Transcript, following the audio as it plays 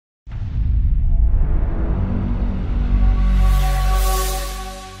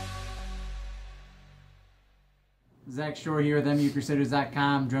Zach Shore here with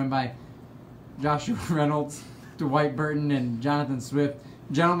MBBCrusaders.com, joined by Joshua Reynolds, Dwight Burton, and Jonathan Swift.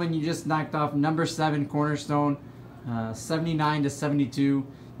 Gentlemen, you just knocked off number 7 Cornerstone, 79-72.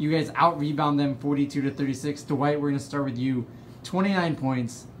 You guys out-rebound them 42-36. Dwight, we're going to start with you. 29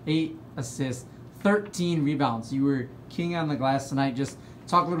 points, 8 assists, 13 rebounds. You were king on the glass tonight. Just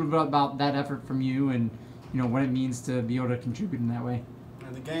talk a little bit about that effort from you and what it means to be able to contribute in that way.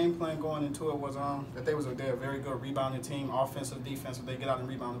 And the game plan going into it was that they're a very good rebounding team, offensive, defensive. They get out and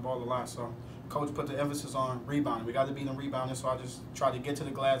rebound the ball a lot. So coach put the emphasis on rebounding. We got to beat them rebounding. So I just tried to get to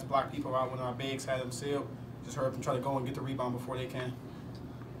the glass, block people out when our bigs had them sealed. Just heard them try to go and get the rebound before they can.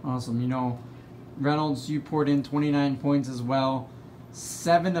 Awesome. Reynolds, you poured in 29 points as well.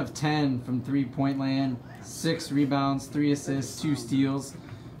 7 of 10 from three-point land, 6 rebounds, 3 assists, 2 steals.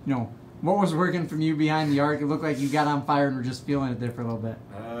 What was working from you behind the arc? It looked like you got on fire and were just feeling it there for a little bit.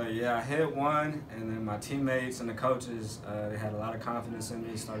 Yeah, I hit one, and then my teammates and the coaches, they had a lot of confidence in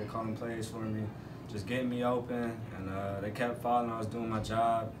me, started calling plays for me, just getting me open, and they kept falling. I was doing my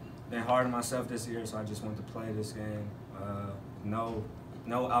job. Been hard on myself this year, so I just wanted to play this game. No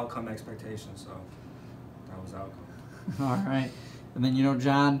outcome expectations, so that was the outcome. All right. And then,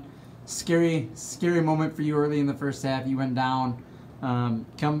 John, scary moment for you early in the first half. You went down.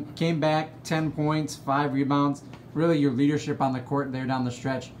 Came back, 10 points, 5 rebounds. Really your leadership on the court there down the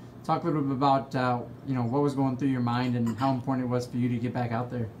stretch. Talk a little bit about what was going through your mind and how important it was for you to get back out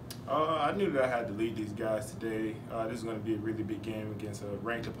there. I knew that I had to lead these guys today. This is going to be a really big game against a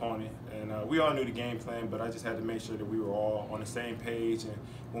ranked opponent, and we all knew the game plan, but I just had to make sure that we were all on the same page, and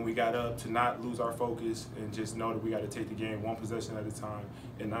when we got up, to not lose our focus and just know that we got to take the game one possession at a time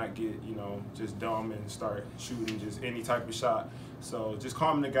and not get just dumb and start shooting just any type of shot. So just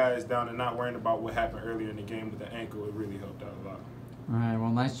calming the guys down and not worrying about what happened earlier in the game with the ankle, it really helped out a lot. All right, well,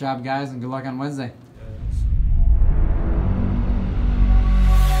 nice job, guys, and good luck on Wednesday.